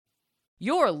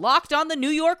You're Locked on the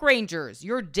New York Rangers,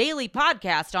 your daily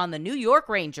podcast on the New York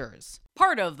Rangers.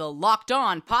 Part of the Locked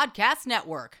On Podcast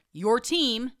Network, your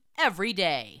team every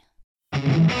day.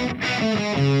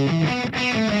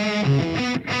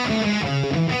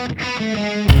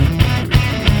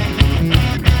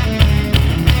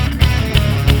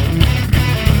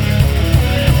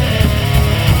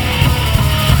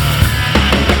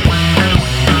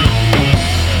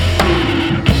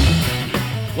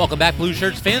 Welcome back, Blue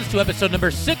Shirts fans, to episode number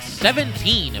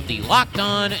 617 of the Locked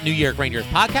On New York Rangers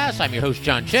podcast. I'm your host,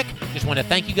 John Chick. Just want to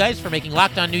thank you guys for making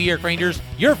Locked On New York Rangers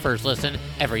your first listen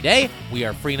every day. We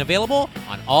are free and available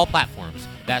on all platforms.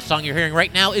 That song you're hearing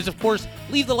right now is, of course,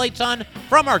 Leave the Lights On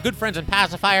from our good friends in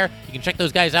Pacifier. You can check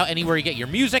those guys out anywhere you get your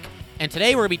music. And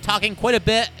today we're going to be talking quite a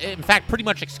bit, in fact, pretty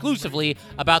much exclusively,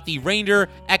 about the Ranger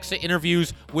exit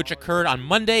interviews, which occurred on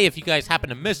Monday. If you guys happen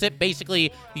to miss it,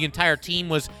 basically the entire team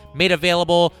was made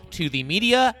available to the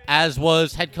media, as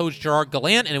was head coach Gerard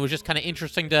Gallant, and it was just kind of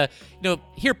interesting to,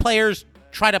 hear players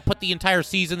try to put the entire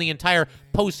season, the entire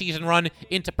postseason run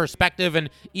into perspective,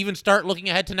 and even start looking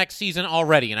ahead to next season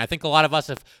already. And I think a lot of us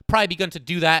have probably begun to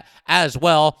do that as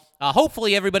well.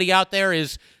 Hopefully everybody out there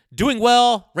is doing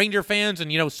well, Ranger fans,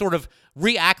 and, sort of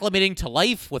reacclimating to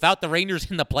life without the Rangers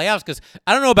in the playoffs, because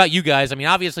I don't know about you guys. I mean,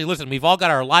 obviously, listen, we've all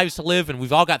got our lives to live, and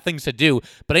we've all got things to do,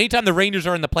 but anytime the Rangers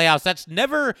are in the playoffs, that's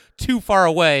never too far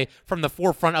away from the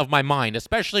forefront of my mind,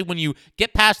 especially when you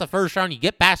get past the first round, you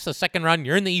get past the second round,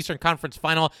 you're in the Eastern Conference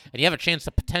Final, and you have a chance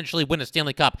to potentially win a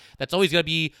Stanley Cup. That's always going to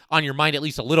be on your mind at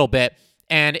least a little bit,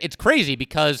 and it's crazy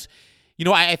because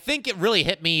I think it really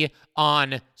hit me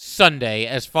on Sunday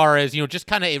as far as, just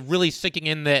kind of it really sinking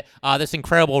in that this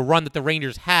incredible run that the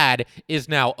Rangers had is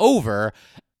now over.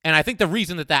 And I think the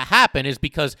reason that happened is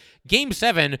because Game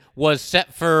 7 was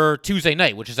set for Tuesday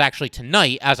night, which is actually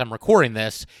tonight as I'm recording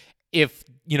this. If,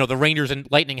 the Rangers and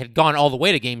Lightning had gone all the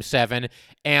way to Game 7.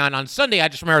 And on Sunday, I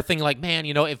just remember thinking, man,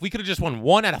 if we could have just won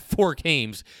 1 out of 4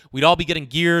 games, we'd all be getting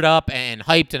geared up and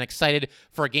hyped and excited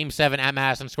for a Game 7 at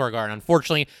Madison Square Garden.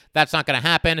 Unfortunately, that's not going to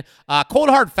happen. Cold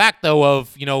hard fact, though,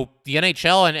 of, the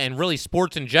NHL and really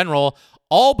sports in general,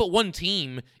 all but one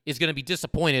team is going to be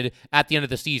disappointed at the end of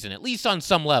the season, at least on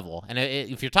some level. And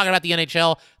if you're talking about the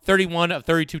NHL, 31 of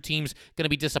 32 teams going to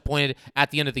be disappointed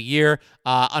at the end of the year.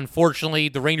 Unfortunately,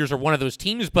 the Rangers are one of those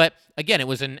teams, but again, it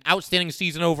was an outstanding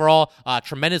season overall,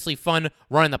 tremendously fun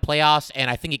run in the playoffs, and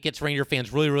I think it gets Ranger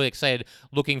fans really, really excited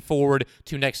looking forward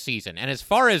to next season. And as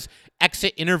far as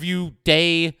exit interview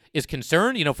day is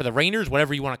concerned, for the Rangers,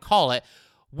 whatever you want to call it,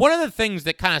 one of the things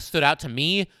that kind of stood out to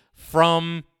me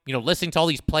from listening to all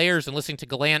these players and listening to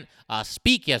Gallant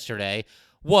speak yesterday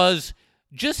was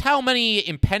just how many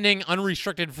impending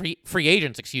unrestricted free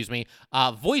agents,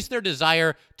 voiced their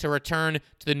desire to return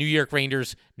to the New York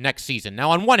Rangers next season.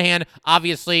 Now, on one hand,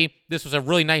 obviously, this was a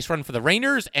really nice run for the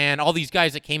Rangers, and all these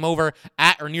guys that came over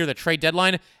at or near the trade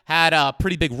deadline had a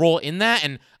pretty big role in that,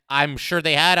 and I'm sure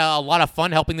they had a lot of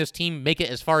fun helping this team make it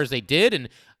as far as they did, and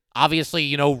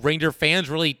obviously, Ranger fans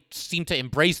really seem to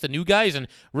embrace the new guys and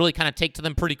really kind of take to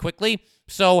them pretty quickly.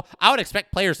 So I would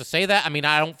expect players to say that. I mean,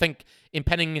 I don't think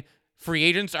impending free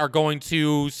agents are going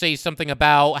to say something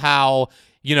about how,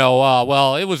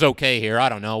 well, it was okay here. I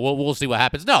don't know. We'll see what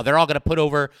happens. No, they're all going to put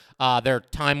over their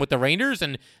time with the Rangers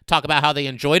and talk about how they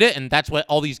enjoyed it, and that's what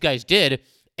all these guys did.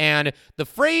 And the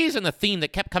phrase and the theme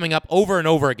that kept coming up over and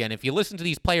over again, if you listen to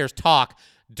these players talk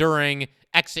during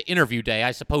exit interview day,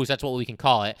 I suppose that's what we can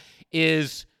call it,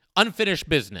 is unfinished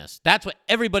business. That's what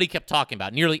everybody kept talking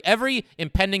about. Nearly every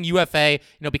impending UFA,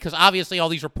 because obviously all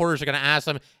these reporters are going to ask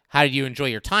them, how did you enjoy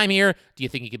your time here? Do you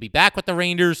think you could be back with the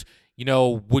Rangers?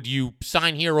 Would you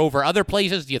sign here over other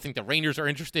places? Do you think the Rangers are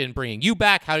interested in bringing you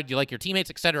back? How did you like your teammates,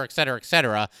 et cetera, et cetera, et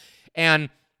cetera? And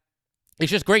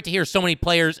it's just great to hear so many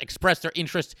players express their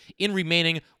interest in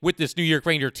remaining with this New York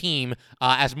Ranger team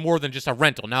as more than just a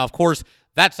rental. Now, of course,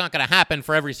 that's not going to happen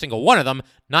for every single one of them.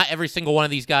 Not every single one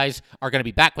of these guys are going to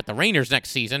be back with the Rangers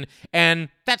next season, and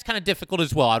that's kind of difficult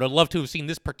as well. I would love to have seen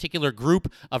this particular group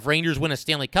of Rangers win a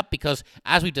Stanley Cup because,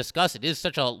 as we discussed, it is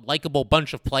such a likable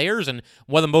bunch of players and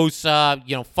one of the most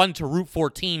fun to root for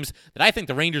teams that I think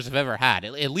the Rangers have ever had,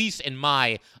 at least in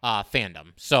my fandom.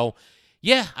 So,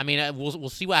 yeah, I mean, we'll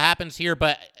see what happens here,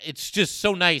 but it's just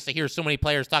so nice to hear so many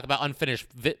players talk about unfinished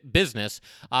business.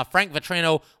 Frank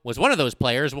Vatrano was one of those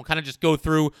players. We'll kind of just go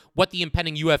through what the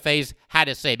impending UFAs had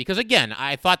to say, because, again,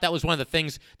 I thought that was one of the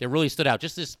things that really stood out,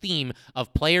 just this theme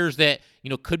of players that,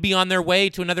 could be on their way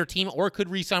to another team or could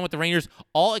re-sign with the Rangers,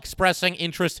 all expressing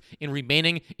interest in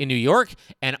remaining in New York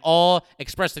and all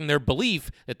expressing their belief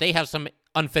that they have some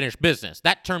unfinished business.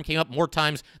 That term came up more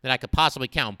times than I could possibly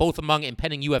count, both among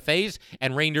impending UFAs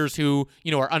and Rangers who,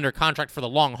 are under contract for the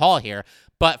long haul here.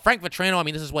 But Frank Vatrano,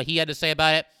 this is what he had to say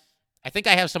about it. I think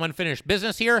I have some unfinished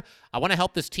business here. I want to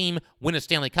help this team win a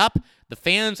Stanley Cup. The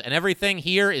fans and everything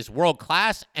here is world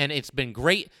class, and it's been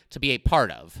great to be a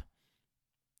part of.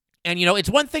 And, it's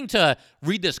one thing to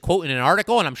read this quote in an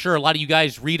article, and I'm sure a lot of you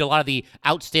guys read a lot of the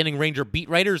outstanding Ranger beat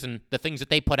writers and the things that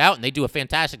they put out, and they do a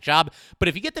fantastic job. But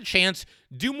if you get the chance,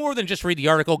 do more than just read the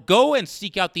article. Go and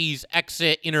seek out these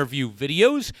exit interview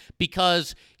videos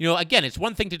because, again, it's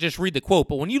one thing to just read the quote,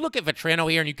 but when you look at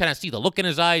Vatrano here and you kind of see the look in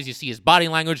his eyes, you see his body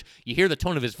language, you hear the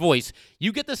tone of his voice,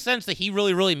 you get the sense that he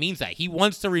really, really means that. He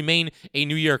wants to remain a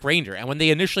New York Ranger. And when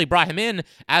they initially brought him in,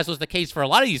 as was the case for a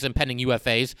lot of these impending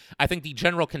UFAs, I think the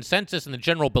general consensus and the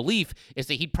general belief is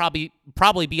that he'd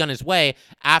probably be on his way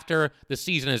after the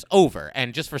season is over.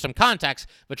 And just for some context,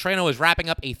 Vatrano is wrapping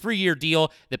up a 3-year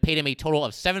deal that paid him a total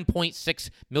of $7.6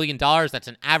 million. That's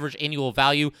an average annual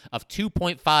value of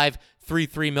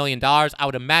 $2.533 million. I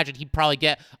would imagine he'd probably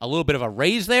get a little bit of a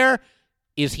raise there.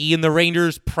 Is he in the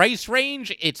Rangers' price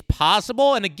range? It's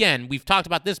possible. And again, we've talked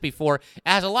about this before. It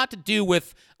has a lot to do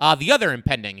with the other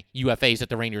impending UFAs that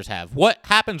the Rangers have. What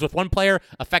happens with one player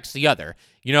affects the other.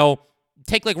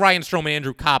 Take like Ryan Strome and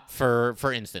Andrew Kopp,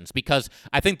 for instance, because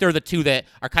I think they're the two that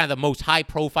are kind of the most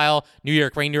high-profile New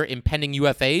York Ranger impending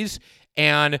UFAs.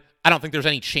 And I don't think there's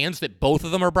any chance that both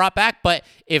of them are brought back. But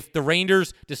if the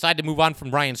Rangers decide to move on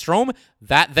from Ryan Strome,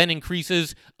 that then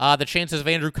increases the chances of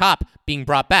Andrew Kopp being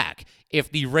brought back. If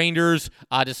the Rangers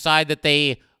decide that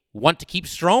they want to keep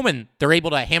Strome and they're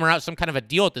able to hammer out some kind of a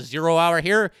deal at the 0 hour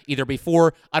here, either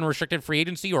before unrestricted free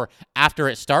agency or after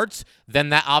it starts, then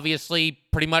that obviously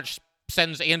pretty much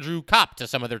sends Andrew Kopp to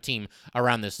some other team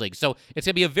around this league. So it's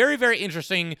going to be a very, very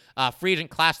interesting free agent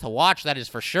class to watch, that is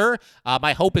for sure.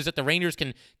 My hope is that the Rangers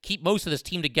can keep most of this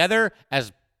team together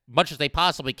as much as they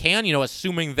possibly can,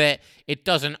 assuming that it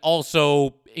doesn't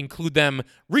also include them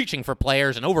reaching for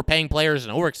players and overpaying players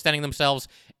and overextending themselves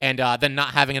and then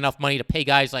not having enough money to pay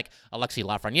guys like Alexis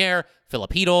Lafreniere,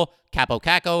 Philip Hedl, Capo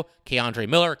Caco, K'Andre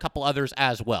Miller, a couple others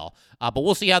as well. But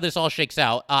we'll see how this all shakes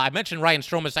out. I mentioned Ryan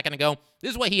Strome a second ago.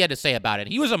 This is what he had to say about it.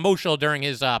 He was emotional during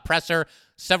his presser.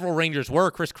 Several Rangers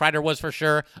were. Chris Kreider was for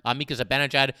sure. Mika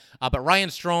Zibanejad. But Ryan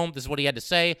Strome, this is what he had to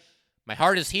say. My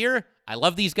heart is here. I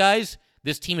love these guys.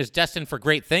 This team is destined for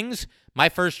great things. My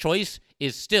first choice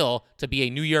is still to be a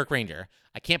New York Ranger.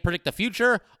 I can't predict the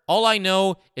future. All I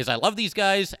know is I love these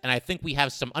guys, and I think we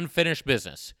have some unfinished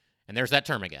business. And there's that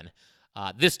term again.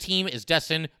 This team is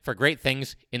destined for great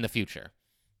things in the future.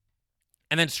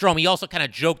 And then Strome, he also kind of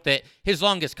joked that his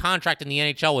longest contract in the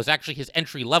NHL was actually his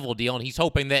entry-level deal, and he's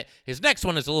hoping that his next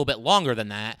one is a little bit longer than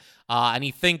that. And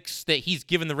he thinks that he's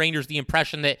given the Rangers the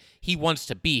impression that he wants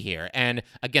to be here. And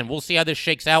again, we'll see how this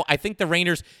shakes out. I think the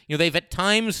Rangers, they've at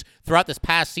times throughout this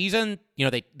past season,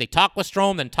 they talk with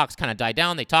Strome, then talks kind of die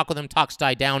down. They talk with him, talks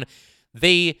die down.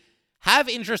 They have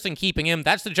interest in keeping him.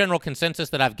 That's the general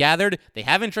consensus that I've gathered. They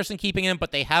have interest in keeping him,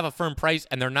 but they have a firm price,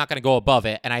 and they're not going to go above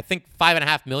it. And I think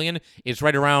 $5.5 million is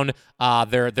right around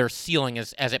their ceiling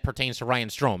as it pertains to Ryan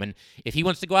Strome. And if he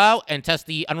wants to go out and test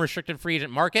the unrestricted free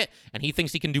agent market, and he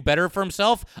thinks he can do better for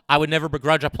himself, I would never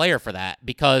begrudge a player for that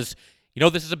because,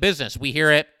 this is a business. We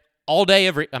hear it all day,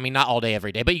 not all day,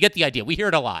 every day, but you get the idea. We hear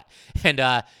it a lot. And,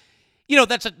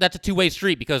 that's a two-way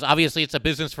street because obviously it's a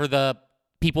business for the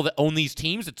people that own these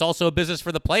teams. It's also a business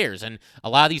for the players. And a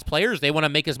lot of these players, they want to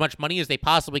make as much money as they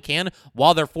possibly can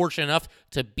while they're fortunate enough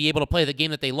to be able to play the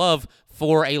game that they love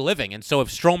for a living. And so if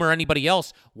Strome or anybody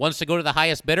else wants to go to the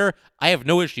highest bidder, I have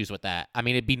no issues with that.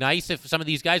 It'd be nice if some of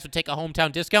these guys would take a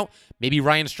hometown discount. Maybe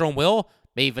Ryan Strome will.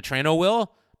 Maybe Vatrano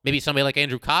will. Maybe somebody like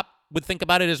Andrew Kopp would think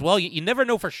about it as well. You never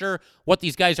know for sure what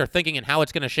these guys are thinking and how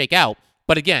it's going to shake out.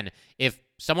 But again, if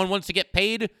someone wants to get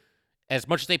paid as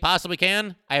much as they possibly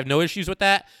can, I have no issues with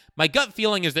that. My gut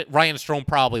feeling is that Ryan Strome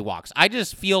probably walks. I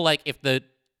just feel like if the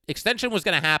extension was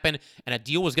going to happen and a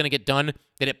deal was going to get done,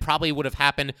 that it probably would have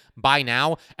happened by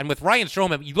now. And with Ryan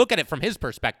Strome, you look at it from his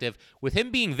perspective, with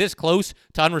him being this close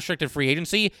to unrestricted free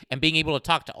agency and being able to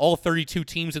talk to all 32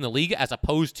 teams in the league as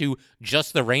opposed to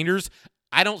just the Rangers,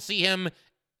 I don't see him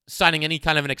signing any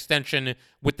kind of an extension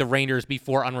with the Rangers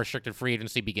before unrestricted free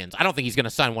agency begins. I don't think he's going to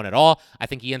sign one at all. I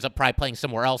think he ends up probably playing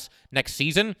somewhere else next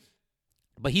season.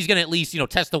 But he's going to at least,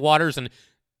 test the waters and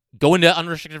go into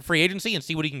unrestricted free agency and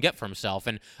see what he can get for himself.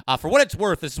 And for what it's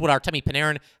worth, this is what Artemi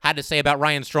Panarin had to say about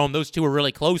Ryan Strome. Those two are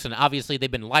really close, and obviously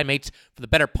they've been line mates for the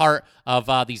better part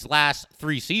of these last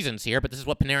 3 seasons here. But this is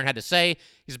what Panarin had to say.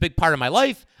 He's a big part of my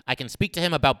life. I can speak to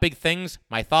him about big things,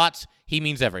 my thoughts. He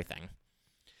means everything.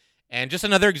 And just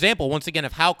another example, once again,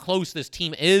 of how close this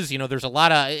team is. There's a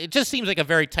lot of, it just seems like a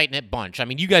very tight-knit bunch. I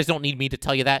mean, you guys don't need me to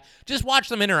tell you that. Just watch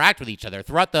them interact with each other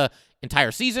throughout the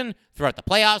entire season, throughout the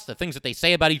playoffs, the things that they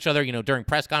say about each other, during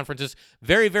press conferences.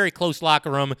 Very, very close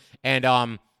locker room. And,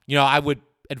 I would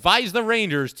advise the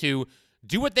Rangers to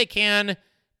do what they can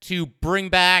to bring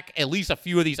back at least a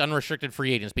few of these unrestricted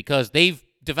free agents, because they've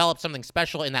develop something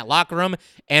special in that locker room.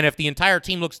 And if the entire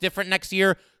team looks different next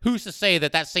year, who's to say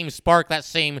that same spark, that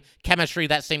same chemistry,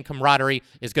 that same camaraderie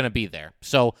is going to be there?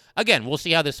 So again, we'll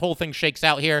see how this whole thing shakes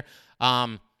out here.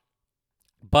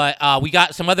 But we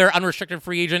got some other unrestricted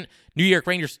free agent New York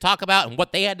Rangers to talk about and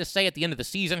what they had to say at the end of the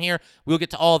season here. We'll get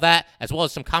to all that, as well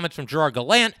as some comments from Gerard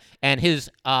Gallant and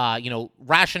his,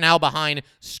 rationale behind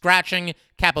scratching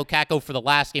Kaapo Kakko for the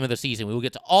last game of the season. We will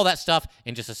get to all that stuff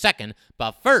in just a second.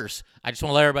 But first, I just want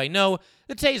to let everybody know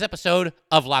that today's episode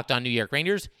of Locked On New York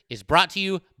Rangers is brought to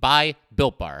you by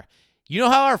Built Bar. You know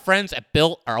how our friends at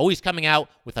Built are always coming out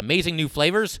with amazing new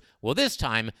flavors? Well, this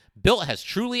time, Built has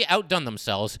truly outdone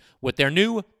themselves with their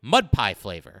new Mud Pie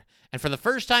flavor. And for the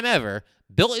first time ever,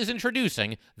 Built is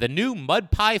introducing the new Mud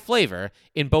Pie flavor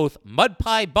in both Mud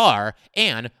Pie Bar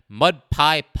and Mud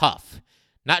Pie Puff.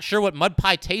 Not sure what Mud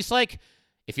Pie tastes like?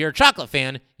 If you're a chocolate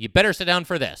fan, you better sit down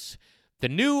for this. The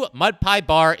new Mud Pie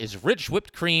Bar is rich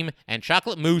whipped cream and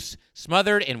chocolate mousse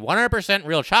smothered in 100%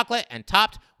 real chocolate and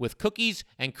topped with cookies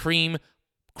and cream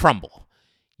crumble.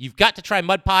 You've got to try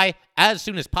Mud Pie as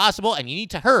soon as possible, and you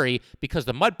need to hurry because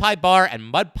the Mud Pie Bar and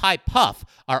Mud Pie Puff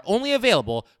are only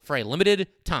available for a limited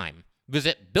time.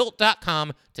 Visit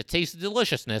Built.com to taste the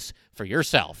deliciousness for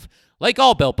yourself. Like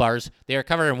all Built Bars, they are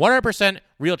covered in 100%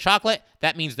 real chocolate.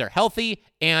 That means they're healthy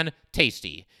and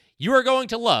tasty. You are going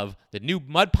to love the new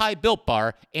Mud Pie Built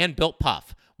Bar and Built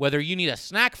Puff. Whether you need a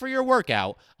snack for your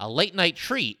workout, a late-night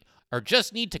treat, or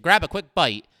just need to grab a quick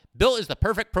bite, Built is the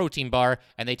perfect protein bar,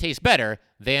 and they taste better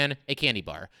than a candy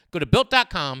bar. Go to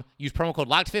Built.com, use promo code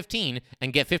LOCKED15,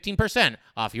 and get 15%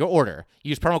 off your order.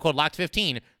 Use promo code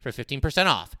LOCKED15 for 15%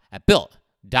 off at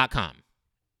Built.com.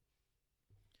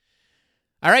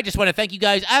 All right, just want to thank you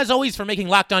guys, as always, for making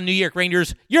Locked On New York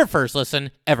Rangers your first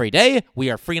listen every day. We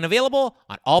are free and available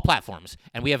on all platforms,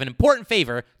 and we have an important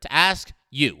favor to ask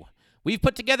you. We've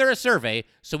put together a survey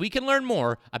so we can learn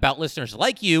more about listeners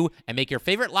like you and make your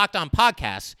favorite Locked On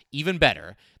podcasts even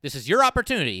better. This is your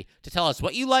opportunity to tell us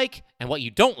what you like and what you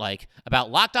don't like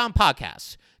about Locked On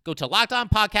Podcasts. Go to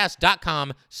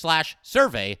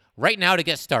LockedOnPodcast.com/survey right now to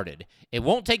get started. It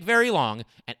won't take very long,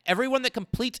 and everyone that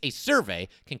completes a survey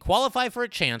can qualify for a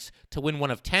chance to win one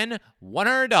of 10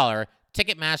 $100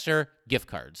 Ticketmaster gift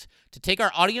cards. To take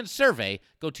our audience survey,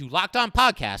 go to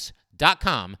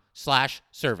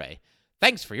LockedOnPodcast.com/survey.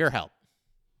 Thanks for your help.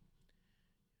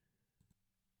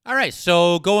 All right,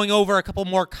 so going over a couple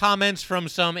more comments from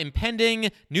some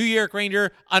impending New York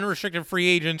Ranger unrestricted free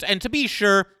agents. And to be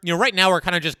sure, right now we're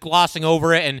kind of just glossing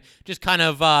over it and just kind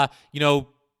of,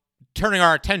 turning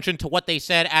our attention to what they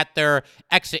said at their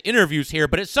exit interviews here.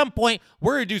 But at some point,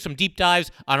 we're going to do some deep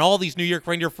dives on all these New York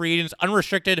Ranger free agents,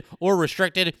 unrestricted or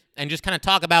restricted, and just kind of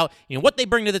talk about what they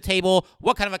bring to the table,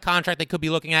 what kind of a contract they could be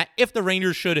looking at, if the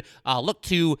Rangers should look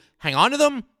to hang on to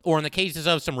them, or in the cases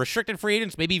of some restricted free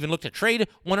agents, maybe even look to trade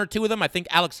one or two of them. I think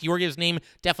Alex Georgiev's name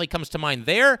definitely comes to mind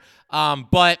there.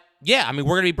 But yeah, I mean,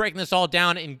 we're going to be breaking this all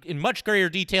down in much greater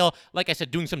detail. Like I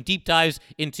said, doing some deep dives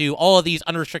into all of these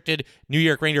unrestricted New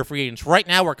York Ranger free agents. Right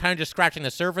now, we're kind of just scratching the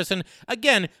surface. And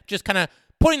again, just kind of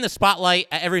putting the spotlight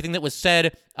at everything that was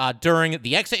said during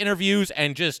the exit interviews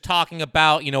and just talking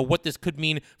about, what this could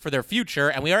mean for their future.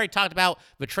 And we already talked about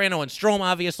Vatrano and Strome,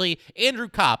 obviously. Andrew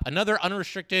Kopp, another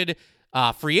unrestricted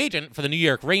free agent for the New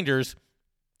York Rangers.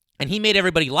 And he made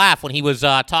everybody laugh when he was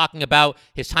talking about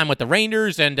his time with the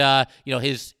Rangers and,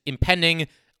 his impending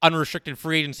unrestricted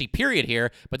free agency period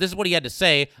here. But this is what he had to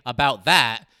say about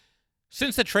that.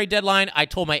 Since the trade deadline, I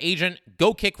told my agent,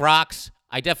 go kick rocks.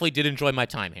 I definitely did enjoy my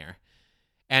time here.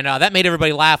 And that made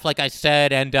everybody laugh, like I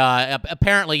said. And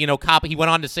apparently, Kopp, he went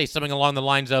on to say something along the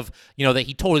lines of, that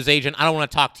he told his agent, I don't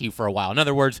want to talk to you for a while. In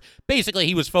other words, basically,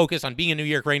 he was focused on being a New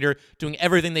York Ranger, doing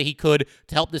everything that he could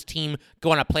to help this team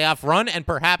go on a playoff run and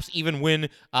perhaps even win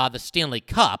the Stanley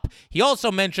Cup. He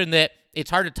also mentioned that it's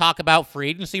hard to talk about free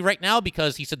agency right now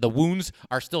because he said the wounds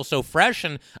are still so fresh,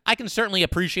 and I can certainly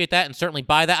appreciate that and certainly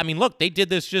buy that. I mean, look, they did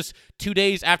this just 2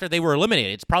 days after they were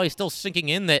eliminated. It's probably still sinking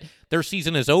in that their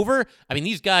season is over. I mean,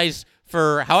 these guys,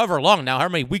 for however long now,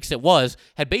 however many weeks it was,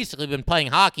 had basically been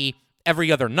playing hockey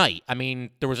every other night. I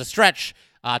mean, there was a stretch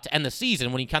to end the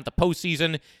season. When you count the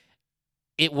postseason,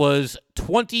 it was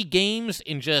 20 games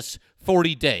in just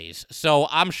 40 days. So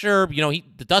I'm sure,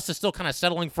 the dust is still kind of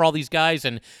settling for all these guys,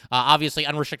 and obviously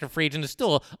unrestricted free agent is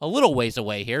still a little ways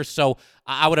away here. So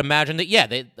I would imagine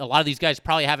that, a lot of these guys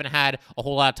probably haven't had a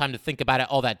whole lot of time to think about it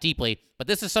all that deeply. But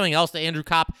this is something else that Andrew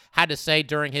Kopp had to say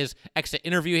during his exit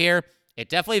interview here. It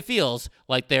definitely feels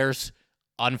like there's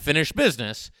unfinished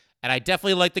business, and I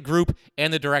definitely like the group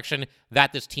and the direction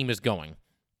that this team is going.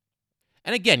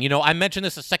 And again, I mentioned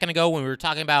this a second ago when we were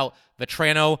talking about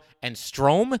Vatrano and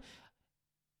Strome.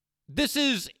 This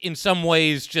is, in some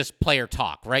ways, just player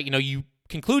talk, right? You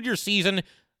conclude your season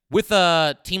with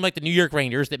a team like the New York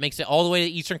Rangers that makes it all the way to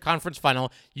the Eastern Conference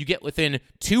Final. You get within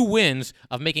 2 wins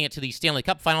of making it to the Stanley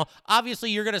Cup Final. Obviously,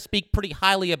 you're going to speak pretty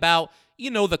highly about,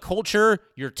 the culture,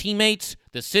 your teammates,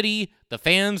 the city, the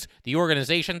fans, the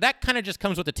organization. That kind of just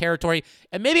comes with the territory.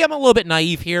 And maybe I'm a little bit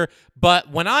naive here, but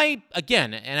when I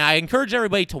encourage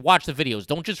everybody to watch the videos.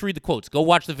 Don't just read the quotes. Go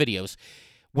watch the videos.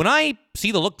 When I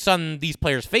see the looks on these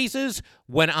players' faces,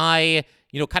 when I,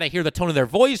 kind of hear the tone of their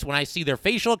voice, when I see their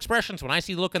facial expressions, when I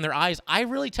see the look in their eyes, I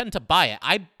really tend to buy it.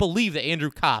 I believe that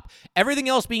Andrew Kopp, everything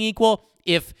else being equal,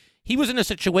 if he was in a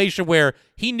situation where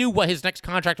he knew what his next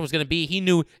contract was going to be, he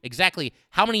knew exactly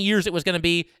how many years it was going to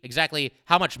be, exactly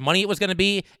how much money it was going to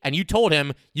be, and you told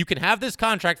him, you can have this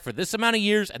contract for this amount of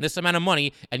years and this amount of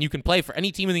money, and you can play for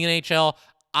any team in the NHL,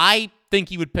 I think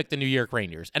he would pick the New York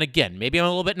Rangers. And again, maybe I'm a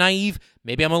little bit naive.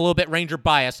 Maybe I'm a little bit Ranger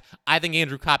biased. I think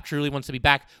Andrew Kopp truly wants to be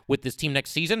back with this team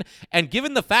next season. And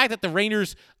given the fact that the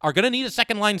Rangers are going to need a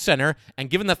second-line center, and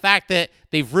given the fact that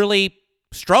they've really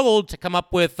struggled to come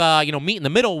up with, meet in the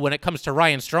middle when it comes to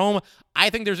Ryan Strome, I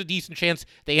think there's a decent chance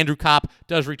that Andrew Kopp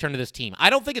does return to this team. I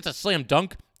don't think it's a slam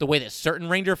dunk the way that certain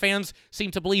Ranger fans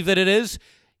seem to believe that it is.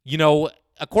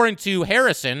 According to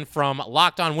Harrison from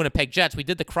Locked On Winnipeg Jets, we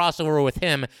did the crossover with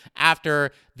him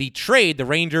after the trade, the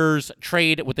Rangers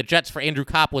trade with the Jets for Andrew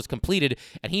Kopp was completed,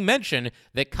 and he mentioned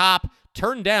that Kopp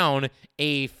turned down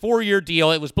a 4-year deal.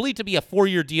 It was believed to be a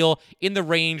 4-year deal in the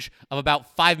range of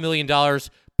about $5 million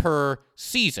per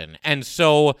season. And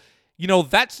so,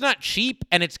 that's not cheap,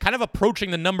 and it's kind of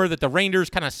approaching the number that the Rangers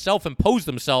kind of self-impose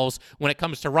themselves when it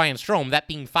comes to Ryan Strome, that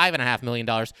being $5.5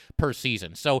 million per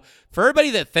season. So for everybody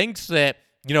that thinks that,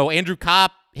 Andrew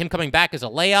Kopp, him coming back is a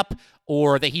layup,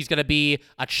 or that he's going to be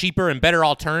a cheaper and better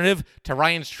alternative to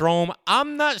Ryan Strome,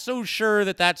 I'm not so sure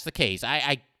that that's the case.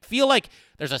 I feel like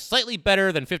there's a slightly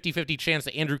better than 50-50 chance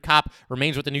that Andrew Kopp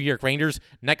remains with the New York Rangers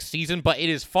next season, but it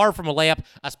is far from a layup,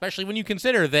 especially when you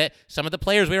consider that some of the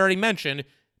players we already mentioned,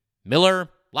 Miller,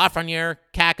 Lafreniere,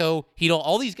 Kakko, Hedl,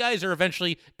 all these guys are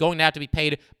eventually going to have to be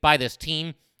paid by this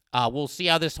team. We'll see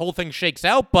how this whole thing shakes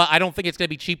out, but I don't think it's going to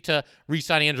be cheap to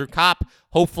re-sign Andrew Kopp.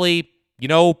 Hopefully,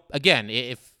 again,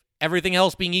 if everything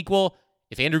else being equal,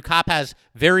 if Andrew Kopp has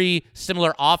very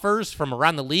similar offers from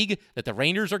around the league that the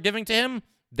Rangers are giving to him,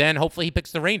 then hopefully he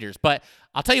picks the Rangers. But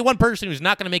I'll tell you one person who's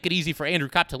not going to make it easy for Andrew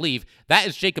Kopp to leave. That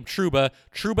is Jacob Trouba.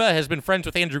 Trouba has been friends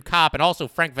with Andrew Kopp and also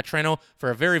Frank Vatrano for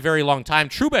a very, very long time.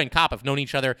 Trouba and Kopp have known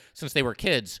each other since they were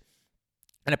kids.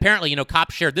 And apparently,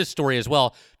 Kopp shared this story as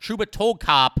well. Trouba told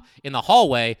Kopp in the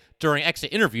hallway during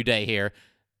exit interview day here,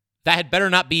 that had better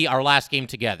not be our last game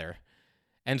together.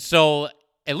 And so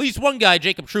at least one guy,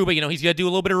 Jacob Trouba, he's got to do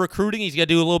a little bit of recruiting. He's got to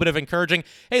do a little bit of encouraging.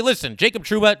 Hey, listen, Jacob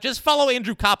Trouba, just follow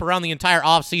Andrew Kopp around the entire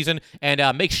offseason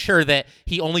and make sure that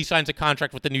he only signs a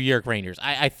contract with the New York Rangers.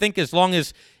 I think as long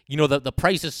as, the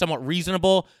price is somewhat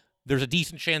reasonable, there's a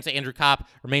decent chance that Andrew Kopp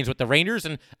remains with the Rangers.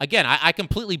 And again, I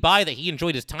completely buy that he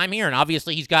enjoyed his time here, and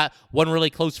obviously he's got one really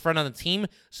close friend on the team,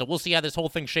 so we'll see how this whole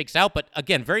thing shakes out. But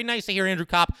again, very nice to hear Andrew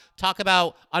Kopp talk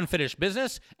about unfinished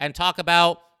business and talk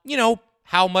about,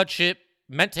 how much it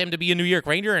meant to him to be a New York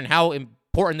Ranger and how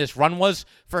important this run was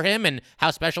for him and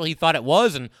how special he thought it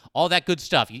was and all that good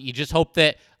stuff. You just hope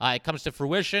that it comes to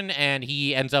fruition and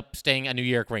he ends up staying a New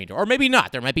York Ranger. Or maybe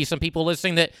not. There might be some people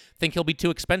listening that think he'll be too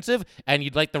expensive and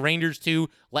you'd like the Rangers to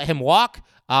let him walk.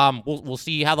 We'll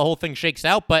see how the whole thing shakes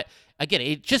out. But again,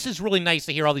 it just is really nice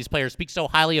to hear all these players speak so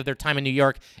highly of their time in New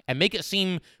York and make it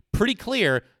seem pretty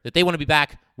clear that they want to be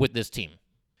back with this team.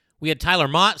 We had Tyler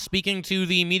Motte speaking to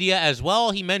the media as well.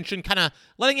 He mentioned kind of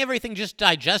letting everything just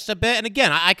digest a bit. And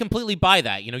again, I completely buy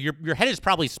that. Your head is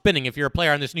probably spinning if you're a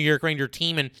player on this New York Ranger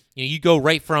team and you go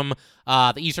right from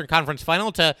the Eastern Conference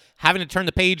Final to having to turn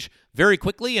the page very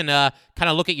quickly and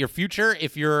kind of look at your future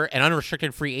if you're an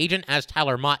unrestricted free agent, as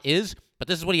Tyler Motte is. But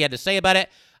this is what he had to say about it.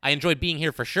 I enjoyed being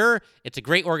here for sure. It's a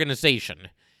great organization.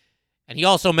 And he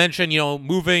also mentioned,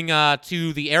 moving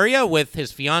to the area with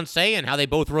his fiance and how they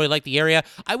both really like the area.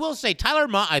 I will say, Tyler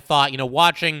Motte, I thought,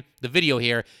 watching the video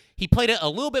here, he played it a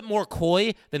little bit more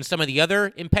coy than some of the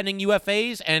other impending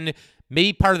UFAs. And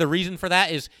maybe part of the reason for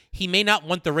that is he may not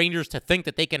want the Rangers to think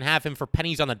that they can have him for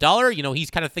pennies on the dollar.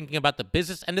 He's kind of thinking about the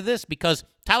business end of this because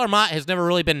Tyler Motte has never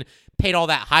really been paid all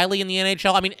that highly in the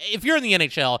NHL. I mean, if you're in the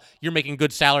NHL, you're making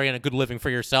good salary and a good living for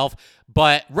yourself.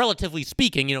 But relatively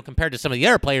speaking, compared to some of the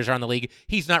other players around the league,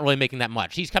 he's not really making that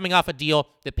much. He's coming off a deal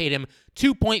that paid him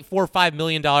 $2.45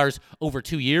 million over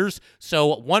 2 years,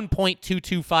 so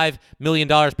 $1.225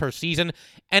 million per season.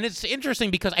 And it's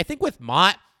interesting because I think with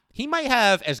Motte, he might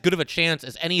have as good of a chance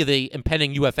as any of the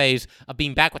impending UFAs of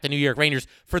being back with the New York Rangers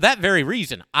for that very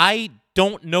reason. I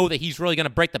don't know that he's really going to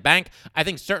break the bank. I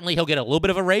think certainly he'll get a little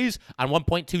bit of a raise on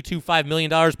 $1.225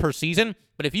 million per season.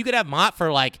 But if you could have Motte for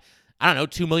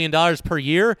 $2 million per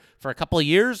year for a couple of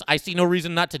years, I see no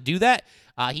reason not to do that.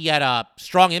 He had a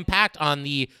strong impact on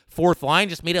the fourth line,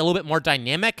 just made it a little bit more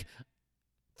dynamic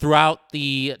throughout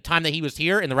the time that he was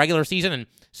here in the regular season and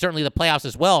certainly the playoffs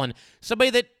as well. And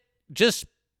somebody that just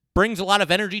brings a lot of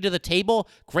energy to the table,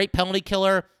 great penalty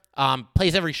killer,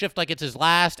 plays every shift like it's his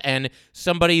last, and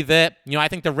somebody that, I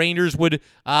think the Rangers would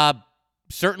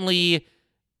certainly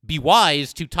be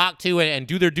wise to talk to and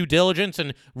do their due diligence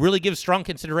and really give strong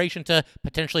consideration to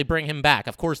potentially bring him back.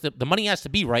 Of course, the money has to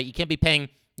be right. You can't be paying,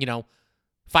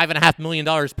 $5.5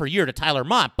 million per year to Tyler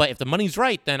Motte, but if the money's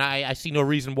right, then I see no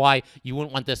reason why you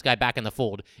wouldn't want this guy back in the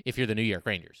fold if you're the New York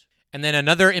Rangers. And then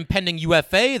another impending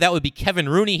UFA, that would be Kevin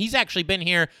Rooney. He's actually been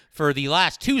here for the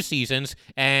last 2 seasons,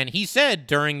 and he said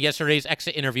during yesterday's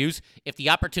exit interviews, if the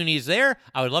opportunity is there,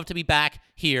 I would love to be back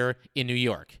here in New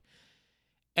York.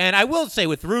 And I will say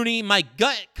with Rooney, my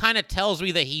gut kind of tells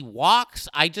me that he walks.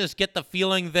 I just get the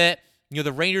feeling that,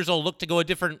 the Rangers will look to go a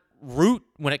different route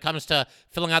when it comes to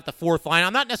filling out the fourth line.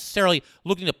 I'm not necessarily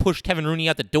looking to push Kevin Rooney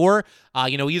out the door.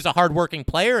 He's a hardworking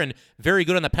player and very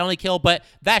good on the penalty kill, but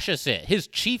that's just it. His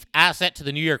chief asset to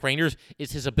the New York Rangers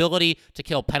is his ability to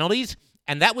kill penalties.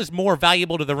 And that was more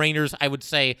valuable to the Rangers, I would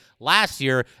say, last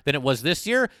year than it was this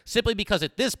year, simply because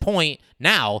at this point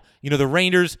now, the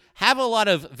Rangers have a lot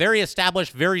of very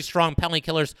established, very strong penalty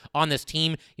killers on this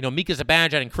team. Mika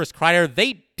Zibanejad and Chris Kreider,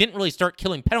 they didn't really start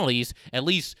killing penalties, at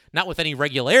least not with any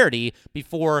regularity,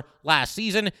 before last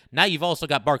season. Now you've also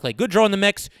got Barclay Goodrow in the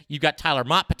mix. You've got Tyler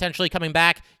Motte potentially coming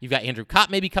back. You've got Andrew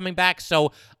Kopp maybe coming back.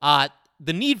 So,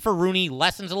 the need for Rooney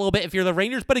lessens a little bit if you're the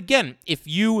Rangers. But again, if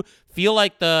you feel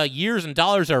like the years and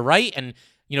dollars are right, and,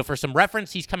 for some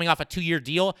reference, he's coming off a 2-year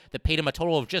deal that paid him a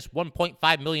total of just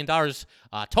 $1.5 million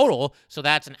total. So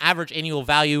that's an average annual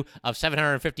value of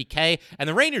 $750K. And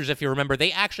the Rangers, if you remember,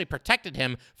 they actually protected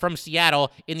him from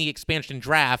Seattle in the expansion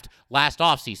draft last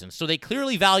offseason. So they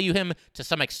clearly value him to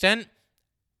some extent.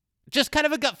 Just kind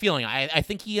of a gut feeling. I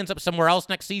think he ends up somewhere else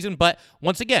next season. But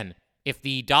once again, if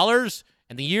the dollars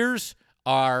and the years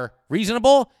are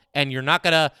reasonable and you're not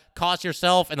going to cost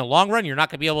yourself in the long run, you're not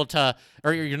going to be able to,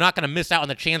 or you're not going to miss out on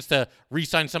the chance to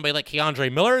re-sign somebody like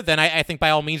Keandre Miller, then I think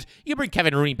by all means, you bring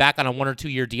Kevin Rooney back on a 1 or 2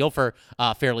 year deal for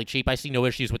fairly cheap. I see no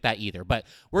issues with that either. But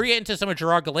we're getting into some of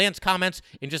Gerard Gallant's comments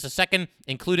in just a second,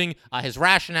 including his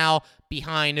rationale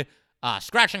behind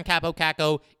scratching Kaapo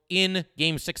Kakko in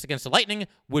Game 6 against the Lightning,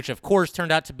 which of course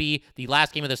turned out to be the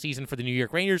last game of the season for the New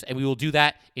York Rangers, and we will do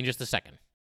that in just a second.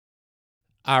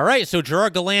 All right, so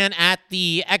Gerard Gallant at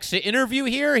the exit interview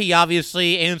here, he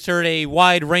obviously answered a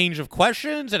wide range of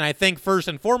questions, and I think first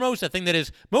and foremost, the thing that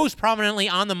is most prominently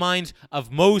on the minds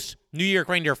of most New York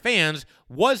Ranger fans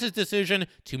was his decision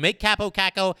to make Kaapo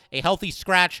Kakko a healthy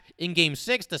scratch in Game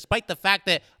 6, despite the fact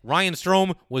that Ryan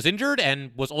Strome was injured and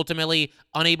was ultimately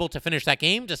unable to finish that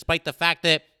game, despite the fact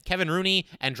that Kevin Rooney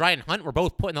and Dryden Hunt were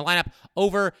both put in the lineup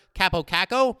over Kaapo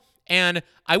Kakko. And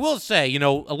I will say, a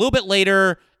little bit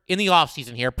later in the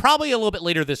offseason here, probably a little bit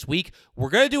later this week,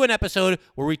 we're going to do an episode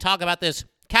where we talk about this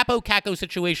Kaapo Kakko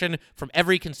situation from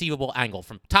every conceivable angle,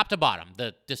 from top to bottom.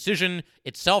 The decision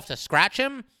itself to scratch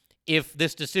him, if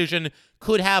this decision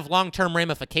could have long-term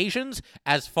ramifications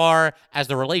as far as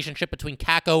the relationship between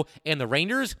Kakko and the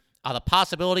Rangers, the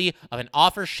possibility of an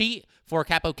offer sheet for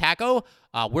Kaapo Kakko,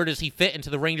 where does he fit into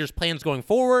the Rangers' plans going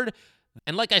forward?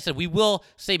 And like I said, we will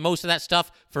save most of that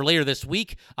stuff for later this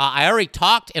week. I already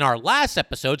talked in our last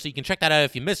episode, so you can check that out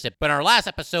if you missed it. But in our last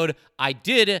episode, I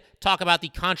did talk about the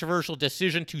controversial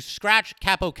decision to scratch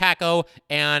Kaapo Kakko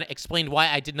and explained why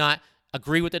I did not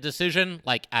agree with the decision,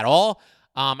 at all.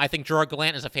 I think Gerard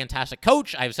Gallant is a fantastic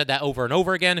coach. I've said that over and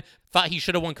over again. Thought he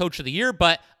should have won Coach of the Year,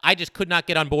 but I just could not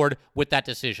get on board with that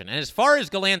decision. And as far as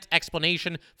Gallant's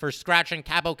explanation for scratching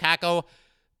Kaapo Kakko,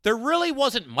 there really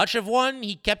wasn't much of one.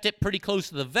 He kept it pretty close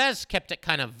to the vest, kept it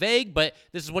kind of vague, but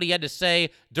this is what he had to say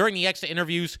during the exit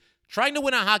interviews. Trying to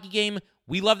win a hockey game,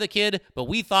 we love the kid, but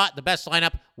we thought the best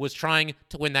lineup was trying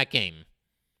to win that game.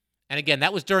 And again,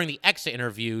 that was during the exit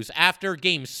interviews. After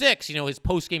Game 6, his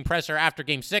post-game presser after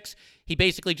Game 6, he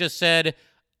basically just said,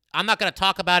 I'm not going to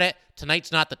talk about it.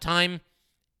 Tonight's not the time.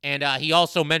 And he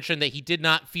also mentioned that he did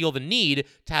not feel the need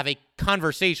to have a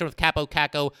conversation with Kaapo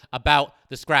Kakko about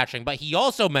the scratching. But he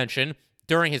also mentioned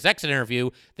during his exit interview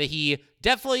that he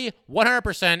definitely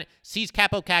 100% sees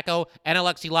Kaapo Kakko and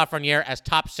Alexis Lafreniere as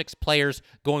top 6 players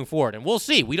going forward. And we'll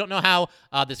see. We don't know how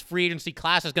this free agency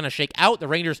class is going to shake out. The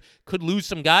Rangers could lose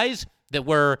some guys that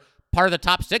were part of the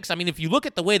top 6. I mean, if you look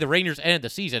at the way the Rangers ended the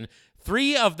season,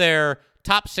 3 of their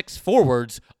top 6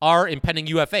 forwards are impending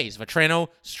UFAs, Vatrano,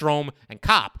 Strome, and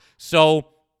Kopp. So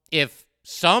if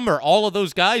some or all of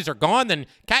those guys are gone, then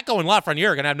Kakko and Lafreniere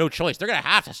are going to have no choice. They're going to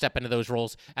have to step into those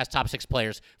roles as top 6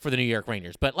 players for the New York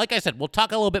Rangers. But like I said, we'll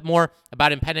talk a little bit more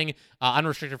about impending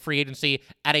unrestricted free agency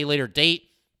at a later date.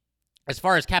 As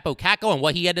far as Kaapo Kakko and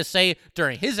what he had to say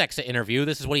during his exit interview,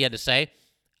 this is what he had to say.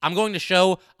 I'm going to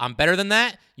show I'm better than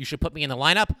that. You should put me in the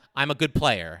lineup. I'm a good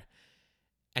player.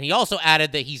 And he also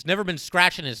added that he's never been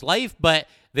scratched in his life, but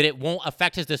that it won't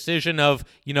affect his decision of,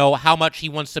 how much he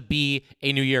wants to be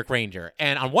a New York Ranger.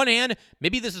 And on one hand,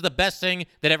 maybe this is the best thing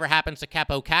that ever happens to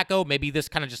Kaapo Kakko. Maybe this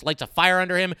kind of just lights a fire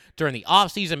under him during the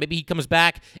offseason. Maybe he comes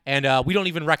back and we don't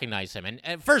even recognize him.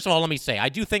 And first of all, let me say, I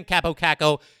do think Kaapo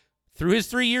Kakko, through his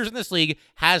 3 years in this league,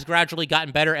 has gradually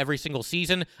gotten better every single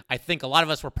season. I think a lot of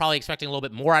us were probably expecting a little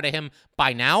bit more out of him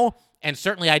by now. And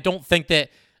certainly I don't think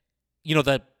that,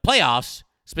 the playoffs,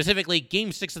 specifically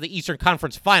Game 6 of the Eastern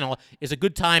Conference Final, is a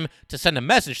good time to send a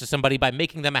message to somebody by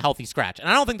making them a healthy scratch. And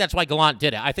I don't think that's why Gallant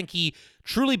did it. I think he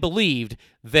truly believed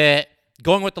that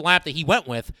going with the lineup that he went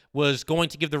with was going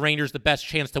to give the Rangers the best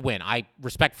chance to win. I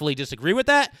respectfully disagree with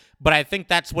that, but I think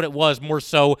that's what it was, more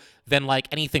so than like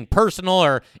anything personal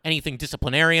or anything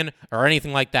disciplinarian or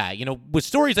anything like that. With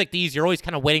stories like these, you're always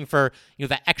kind of waiting for,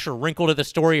 that extra wrinkle to the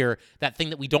story or that thing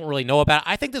that we don't really know about.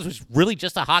 I think this was really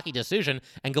just a hockey decision,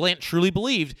 and Gallant truly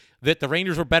believed that the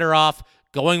Rangers were better off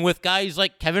going with guys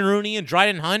like Kevin Rooney and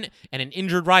Dryden Hunt and an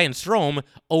injured Ryan Strome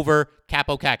over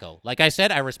Kaapo Kakko. Like I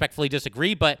said, I respectfully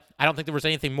disagree, but I don't think there was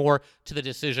anything more to the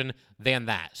decision than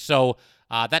that. So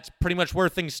that's pretty much where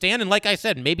things stand. And like I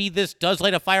said, maybe this does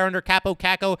light a fire under Kaapo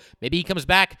Kakko. Maybe he comes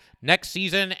back next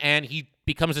season and he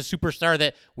becomes a superstar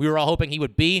that we were all hoping he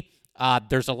would be.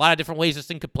 There's a lot of different ways this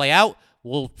thing could play out.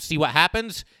 We'll see what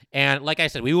happens. And like I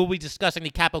said, we will be discussing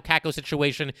the Kaapo Kakko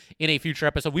situation in a future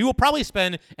episode. We will probably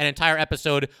spend an entire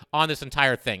episode on this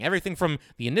entire thing. Everything from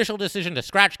the initial decision to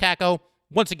scratch Kakko,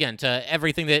 once again, to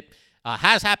everything that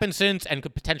has happened since and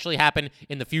could potentially happen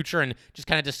in the future, and just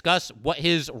kind of discuss what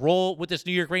his role with this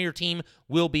New York Ranger team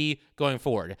will be going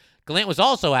forward. Gallant was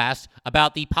also asked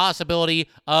about the possibility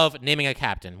of naming a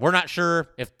captain. We're not sure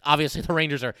if, obviously, the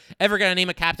Rangers are ever going to name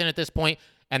a captain at this point.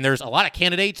 And there's a lot of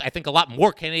candidates. I think a lot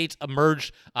more candidates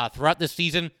emerged throughout this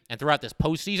season and throughout this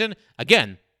postseason.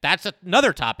 Again, that's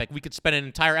another topic we could spend an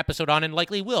entire episode on, and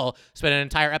likely will spend an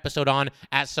entire episode on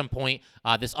at some point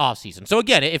this offseason. So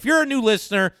again, if you're a new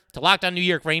listener to Locked On New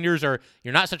York Rangers, or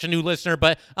you're not such a new listener,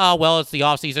 but, it's the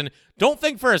offseason, don't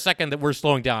think for a second that we're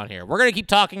slowing down here. We're going to keep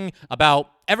talking about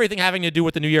everything having to do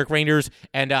with the New York Rangers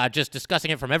and just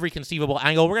discussing it from every conceivable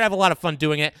angle. We're going to have a lot of fun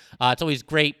doing it. It's always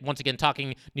great, once again,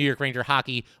 talking New York Ranger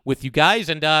hockey with you guys,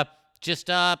 and just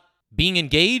being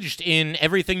engaged in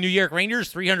everything New York Rangers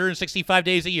 365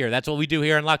 days a year. That's what we do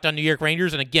here on Locked On New York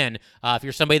Rangers. And again, if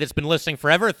you're somebody that's been listening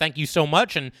forever, thank you so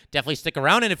much, and definitely stick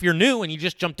around. And if you're new and you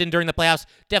just jumped in during the playoffs,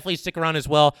 definitely stick around as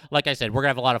well. Like I said, we're going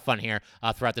to have a lot of fun here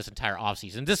throughout this entire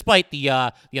offseason, despite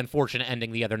the unfortunate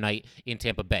ending the other night in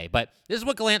Tampa Bay. But this is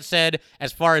what Gallant said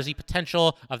as far as the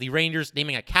potential of the Rangers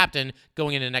naming a captain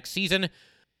going into next season.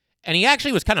 And he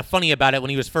actually was kind of funny about it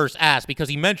when he was first asked, because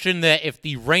he mentioned that if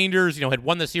the Rangers, had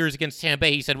won the series against Tampa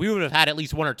Bay, he said we would have had at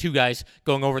least 1 or 2 guys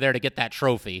going over there to get that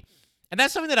trophy. And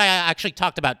that's something that I actually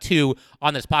talked about, too,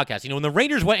 on this podcast. When the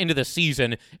Rangers went into the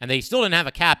season and they still didn't have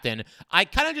a captain, I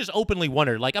kind of just openly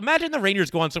wondered, imagine the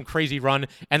Rangers go on some crazy run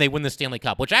and they win the Stanley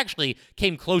Cup, which actually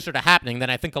came closer to happening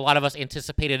than I think a lot of us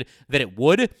anticipated that it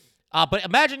would. But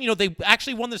imagine, they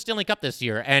actually won the Stanley Cup this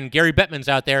year, and Gary Bettman's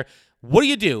out there. What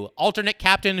do? Alternate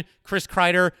captain Chris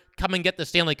Kreider come and get the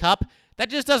Stanley Cup?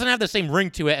 That just doesn't have the same ring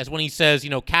to it as when he says,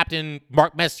 Captain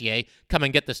Mark Messier, come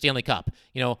and get the Stanley Cup.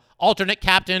 Alternate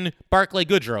captain Barclay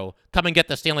Goodrow, come and get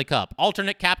the Stanley Cup.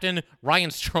 Alternate captain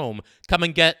Ryan Strome, come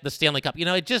and get the Stanley Cup.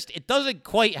 It doesn't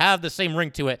quite have the same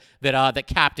ring to it that that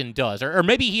captain does. Or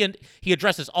maybe he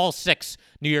addresses all 6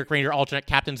 New York Ranger alternate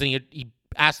captains, and he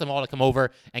asked them all to come over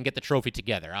and get the trophy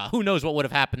together. Who knows what would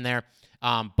have happened there.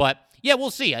 But yeah,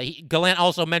 we'll see. Gallant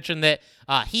also mentioned that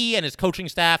he and his coaching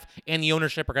staff and the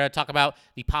ownership are going to talk about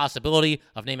the possibility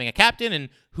of naming a captain and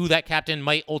who that captain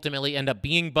might ultimately end up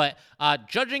being. But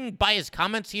judging by his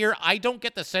comments here, I don't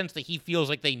get the sense that he feels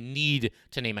like they need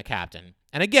to name a captain.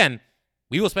 And again,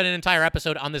 we will spend an entire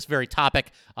episode on this very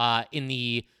topic in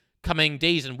the coming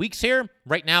days and weeks here.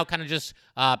 Right now, kind of just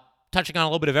touching on a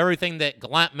little bit of everything that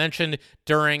Gallant mentioned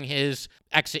during his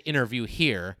exit interview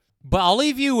here. But I'll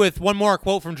leave you with one more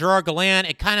quote from Gerard Gallant.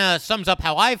 It kind of sums up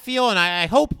how I feel, and I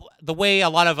hope the way a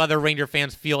lot of other Ranger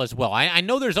fans feel as well. I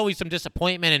know there's always some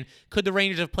disappointment, and could the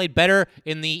Rangers have played better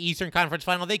in the Eastern Conference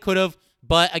Final? They could have.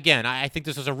 But again, I think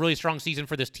this was a really strong season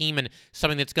for this team and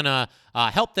something that's going to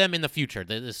help them in the future,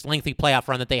 this lengthy playoff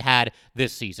run that they had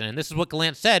this season. And this is what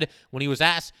Gallant said when he was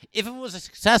asked if it was a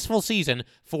successful season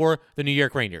for the New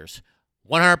York Rangers.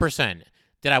 100%.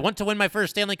 Did I want to win my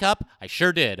first Stanley Cup? I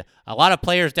sure did. A lot of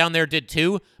players down there did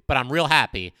too, but I'm real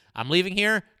happy. I'm leaving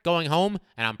here, going home,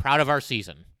 and I'm proud of our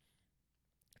season.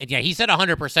 And yeah, he said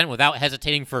 100% without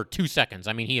hesitating for 2 seconds.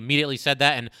 I mean, he immediately said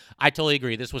that, and I totally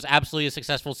agree. This was absolutely a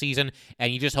successful season,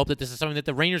 and you just hope that this is something that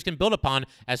the Rangers can build upon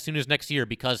as soon as next year,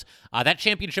 because that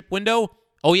championship window,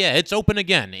 oh yeah, it's open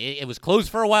again. It was closed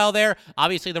for a while there.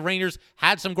 Obviously, the Rangers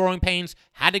had some growing pains,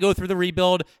 had to go through the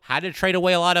rebuild, had to trade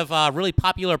away a lot of really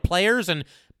popular players, and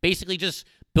basically just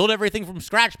build everything from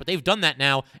scratch, but they've done that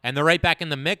now, and they're right back in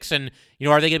the mix. And,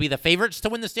 are they going to be the favorites to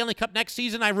win the Stanley Cup next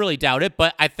season? I really doubt it,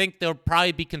 but I think they'll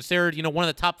probably be considered, one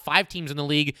of the top 5 teams in the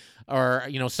league, or,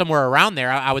 somewhere around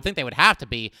there. I would think they would have to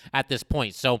be at this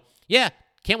point. So, yeah,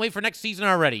 can't wait for next season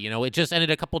already. It just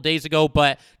ended a couple days ago,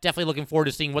 but definitely looking forward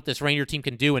to seeing what this Ranger team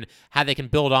can do and how they can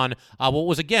build on what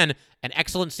was, again, an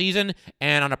excellent season.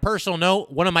 And on a personal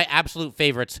note, one of my absolute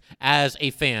favorites as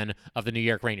a fan of the New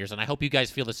York Rangers. And I hope you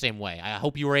guys feel the same way. I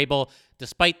hope you were able,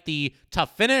 despite the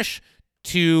tough finish,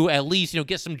 to at least,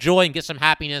 get some joy and get some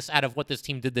happiness out of what this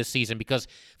team did this season. Because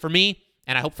for me,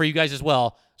 and I hope for you guys as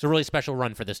well, it's a really special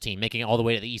run for this team, making it all the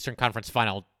way to the Eastern Conference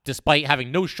Final, despite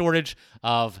having no shortage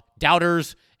of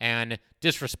doubters and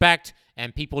disrespect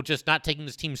and people just not taking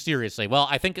this team seriously. Well,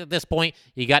 I think at this point,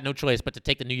 you got no choice but to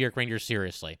take the New York Rangers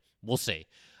seriously. We'll see.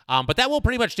 But that will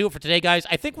pretty much do it for today, guys.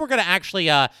 I think we're going to actually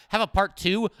have a part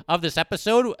 2 of this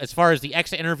episode as far as the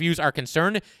exit interviews are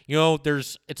concerned.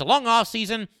 It's a long off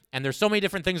season, and there's so many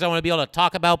different things I want to be able to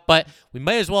talk about, but we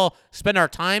may as well spend our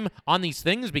time on these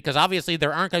things because obviously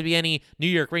there aren't going to be any New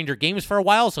York Ranger games for a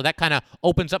while, so that kind of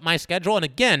opens up my schedule. And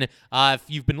again, if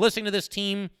you've been listening to this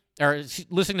team, or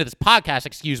listening to this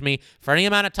podcast, for any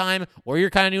amount of time, or you're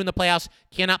kind of new in the playoffs,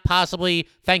 cannot possibly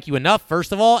thank you enough,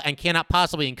 first of all, and cannot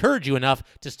possibly encourage you enough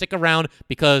to stick around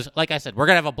because, like I said, we're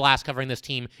going to have a blast covering this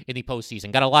team in the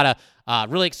postseason. Got a lot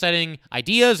of really exciting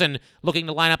ideas and looking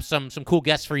to line up some cool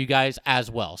guests for you guys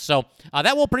as well. So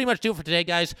that will pretty much do it for today,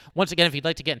 guys. Once again, if you'd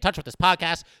like to get in touch with this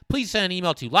podcast, please send an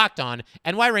email to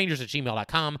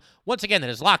lockedonnyrangers@gmail.com. Once again, that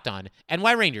is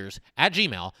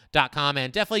lockedonnyrangers@gmail.com.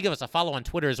 And definitely give us a follow on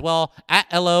Twitter as well,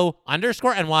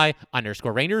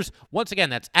 @LO_NY_Rangers. Once again,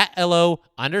 that's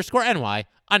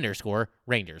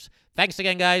 @LO_NY_Rangers. Thanks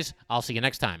again, guys. I'll see you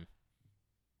next time.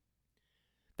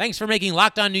 Thanks for making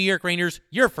Locked On New York Rangers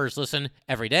your first listen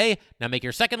every day. Now make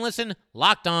your second listen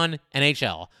Locked On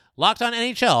NHL. Locked On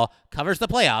NHL covers the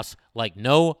playoffs like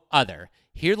no other.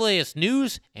 Hear the latest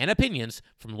news and opinions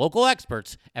from local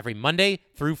experts every Monday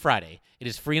through Friday. It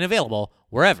is free and available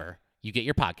wherever you get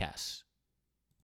your podcasts.